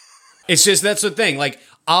 It's just, that's the thing. Like,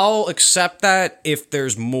 I'll accept that if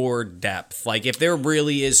there's more depth. Like, if there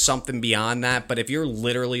really is something beyond that, but if you're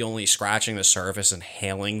literally only scratching the surface and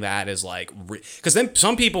hailing that as like, because then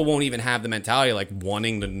some people won't even have the mentality like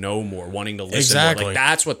wanting to know more, wanting to listen more. Like,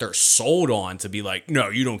 that's what they're sold on, to be like, no,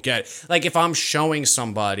 you don't get it. Like, if I'm showing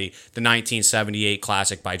somebody the 1978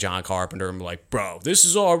 classic by John Carpenter, I'm like, bro, this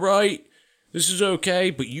is all right. This is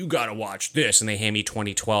okay, but you gotta watch this. And they hand me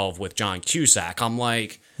 2012 with John Cusack. I'm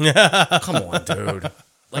like, come on, dude.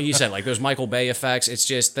 Like you said, like those Michael Bay effects, it's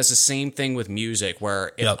just, that's the same thing with music,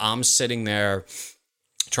 where if I'm sitting there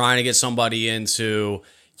trying to get somebody into,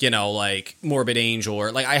 you know, like Morbid Angel,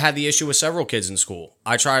 or like I had the issue with several kids in school.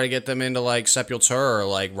 I try to get them into like Sepultura or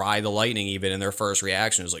like Ride the Lightning even, and their first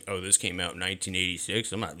reaction is like, oh, this came out in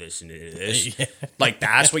 1986. I'm not listening to this. Like,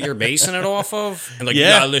 that's what you're basing it off of? And like, you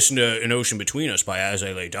gotta listen to An Ocean Between Us by As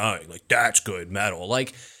I Lay Dying. Like, that's good metal.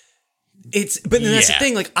 Like, but then that's the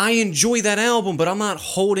thing, like, I enjoy that album, but I'm not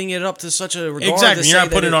holding it up to such a regard. Exactly, you're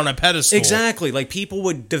not putting it on a pedestal. Exactly, like, people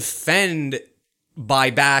would defend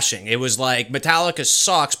by bashing. It was like, Metallica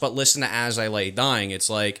sucks, but listen to As I Lay Dying.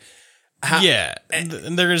 It's like, and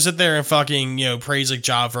they're gonna sit there and fucking, you know, praise like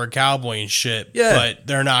Job for a Cowboy and shit, but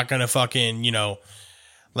they're not gonna fucking, you know,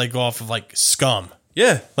 like go off of like Scum.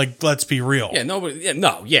 Yeah. Like, let's be real. Yeah, nobody. Yeah,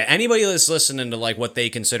 no, yeah. Anybody that's listening to like what they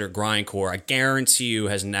consider grindcore, I guarantee you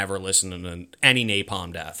has never listened to any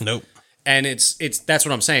Napalm Death. Nope. And it's that's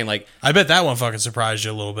what I'm saying. Like, I bet that one fucking surprised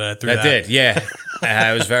you a little bit. that did, yeah.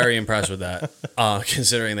 I was very impressed with that.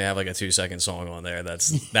 Considering they have like a 2-second song on there,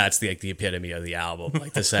 that's the epitome of the album.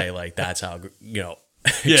 Like to say like that's how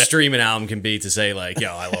extreme an album can be. To say like,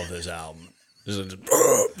 yo, I love this album.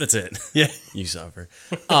 That's it. Yeah, you suffer.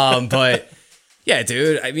 But. Yeah,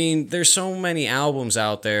 dude. I mean, there's so many albums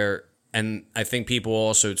out there, and I think people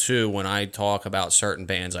also too. When I talk about certain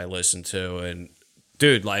bands I listen to, and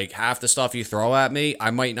dude, like half the stuff you throw at me, I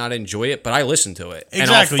might not enjoy it, but I listen to it.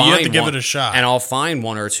 Exactly. You have to give it a shot, and I'll find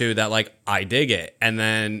one or two that like I dig it, and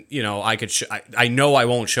then I could. I know I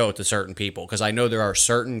won't show it to certain people because I know there are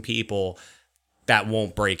certain people that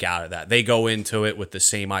won't break out of that. They go into it with the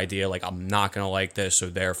same idea, like I'm not going to like this, so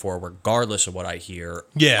therefore, regardless of what I hear,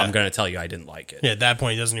 I'm going to tell you I didn't like it. Yeah, at that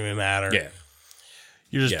point, it doesn't even matter. Yeah.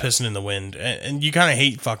 You're just pissing in the wind, and you kind of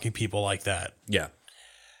hate fucking people like that. Yeah.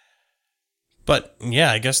 But,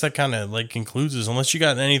 yeah, I guess that kind of like concludes this, unless you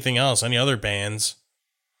got anything else, any other bands.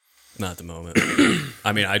 Not at the moment.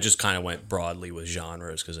 I mean, I just kind of went broadly with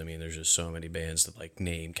genres, because, I mean, there's just so many bands that like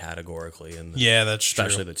name categorically, and that's true.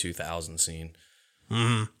 Especially the 2000 scene.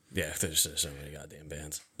 Mm-hmm. Yeah, there's so many goddamn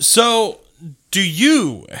bands. So, do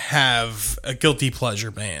you have a guilty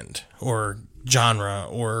pleasure band or genre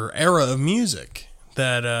or era of music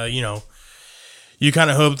that, you kind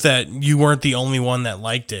of hope that you weren't the only one that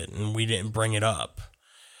liked it and we didn't bring it up?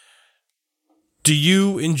 Do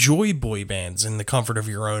you enjoy boy bands in the comfort of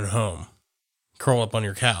your own home? Curl up on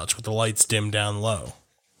your couch with the lights dimmed down low,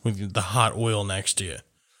 with the hot oil next to you.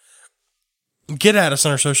 Get at us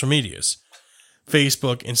on our social medias.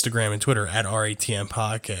 Facebook, Instagram, and Twitter at RATM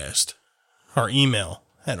Podcast. Our email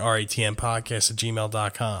at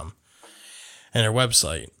ratmpodcast@gmail.com. And our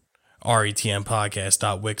website,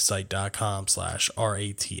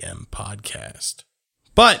 ratmpodcast.wixsite.com/RATM Podcast.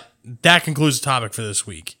 But that concludes the topic for this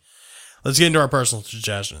week. Let's get into our personal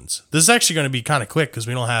suggestions. This is actually going to be kind of quick because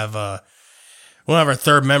we don't have our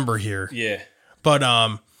third member here. Yeah.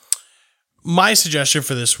 But my suggestion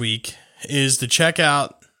for this week is to check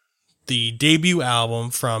out the debut album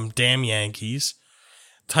from Damn Yankees,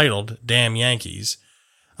 titled Damn Yankees.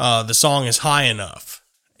 The song is High Enough.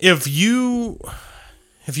 If you're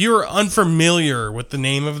unfamiliar with the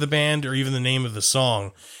name of the band or even the name of the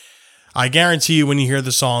song, I guarantee you when you hear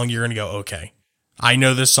the song, you're going to go, okay, I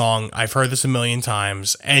know this song. I've heard this a million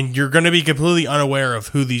times. And you're going to be completely unaware of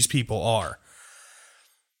who these people are.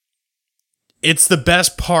 It's the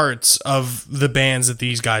best parts of the bands that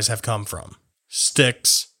these guys have come from.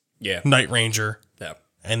 Styx, Night Ranger,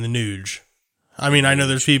 and the Nuge. I mean, I know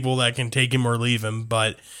there's people that can take him or leave him,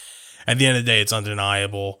 but at the end of the day, it's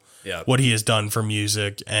undeniable what he has done for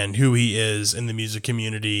music and who he is in the music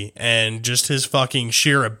community and just his fucking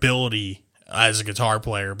sheer ability as a guitar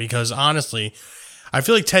player. Because honestly, I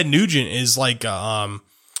feel like Ted Nugent is like,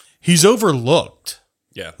 he's overlooked.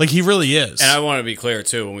 Yeah. Like, he really is. And I want to be clear,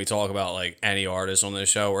 too, when we talk about, like, any artist on this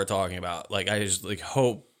show, we're talking about, like, I just, like,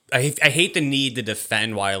 hope... I hate the need to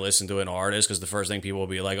defend why I listen to an artist, because the first thing people will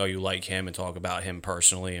be like, oh, you like him, and talk about him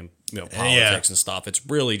personally and politics and stuff. It's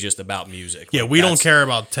really just about music. Yeah, we don't care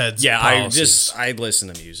about Ted's policies. I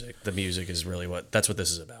listen to music. The music is really that's what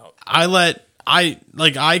this is about.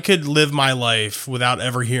 I could live my life without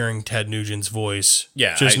ever hearing Ted Nugent's voice.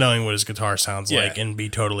 Yeah. Just knowing what his guitar sounds like and be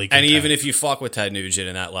totally content. And even if you fuck with Ted Nugent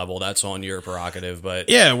in that level, that's on your prerogative. But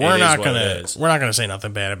yeah, we're not gonna say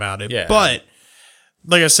nothing bad about it. Yeah. But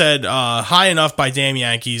like I said, High Enough by Damn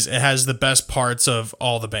Yankees, it has the best parts of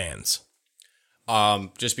all the bands.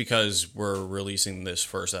 Just because we're releasing this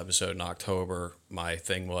first episode in October, my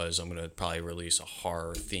thing was I'm going to probably release a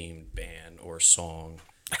horror themed band or song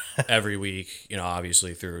every week,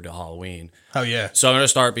 obviously through to Halloween. Oh yeah. So I'm going to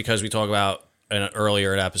start because we talked about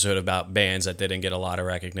earlier an episode about bands that didn't get a lot of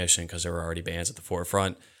recognition because there were already bands at the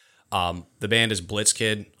forefront. The band is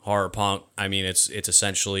Blitzkid, horror punk. I mean, it's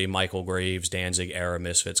essentially Michael Graves, Danzig era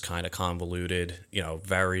Misfits, kind of convoluted,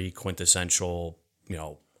 very quintessential,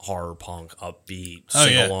 horror punk, upbeat,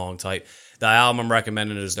 sing-along type. The album I'm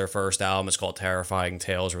recommending is their first album. It's called Terrifying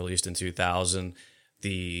Tales, released in 2000.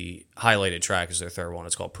 The highlighted track is their third one.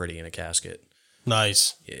 It's called Pretty in a Casket.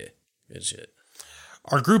 Nice. Yeah, good shit.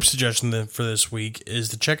 Our group suggestion for this week is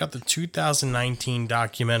to check out the 2019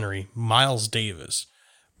 documentary, Miles Davis,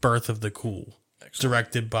 Birth of the Cool,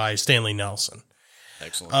 directed by Stanley Nelson.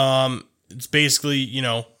 Excellent. It's basically,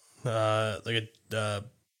 like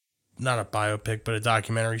not a biopic, but a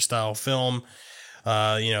documentary style film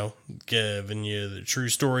Giving you the true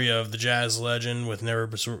story of the jazz legend with never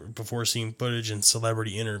before seen footage and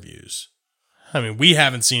celebrity interviews. I mean, we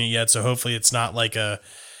haven't seen it yet, so hopefully it's not like a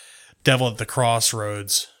Devil at the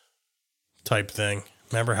Crossroads type thing.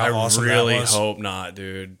 Remember how awesome that was? I really hope not,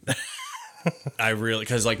 dude.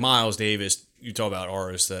 Because like Miles Davis, you talk about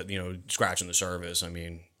artists that, scratching the surface. I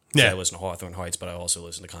mean, I listen to Hawthorne Heights, but I also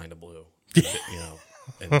listen to Kinda Blue,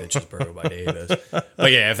 and Bitches Brew by Davis.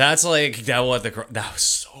 But yeah, if that's like Devil at the that was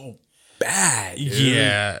so bad, dude.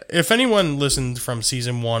 Yeah. If anyone listened from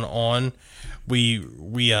season 1 on, we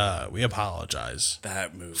apologize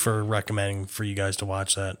that movie for recommending for you guys to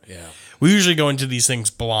watch that. Yeah. We usually go into these things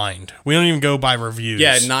blind. We don't even go by reviews.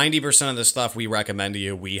 Yeah, 90% of the stuff we recommend to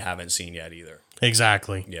you, we haven't seen yet either.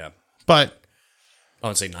 Exactly. Yeah. But I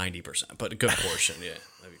wouldn't say 90%, but a good portion, yeah.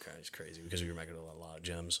 That'd be crazy because we were making a lot of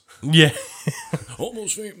gems. Yeah.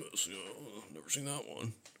 Almost Famous. Never seen that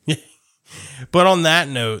one. Yeah. But on that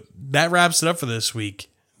note, that wraps it up for this week.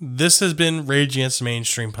 This has been Rage Against the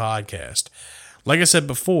Mainstream Podcast. Like I said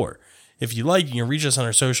before, if you like, you can reach us on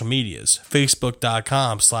our social medias,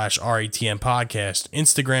 facebook.com/RATM Podcast,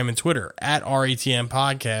 Instagram and Twitter @RATM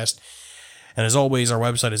Podcast. And as always, our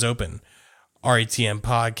website is open,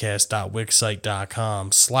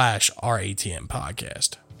 ratmpodcast.wixsite.com/RATM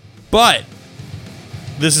Podcast. But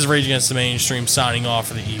this is Rage Against the Mainstream signing off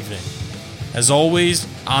for the evening. As always,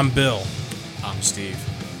 I'm Bill. I'm Steve.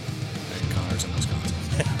 And Connor's in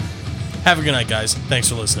Wisconsin. Have a good night, guys. Thanks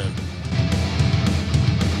for listening.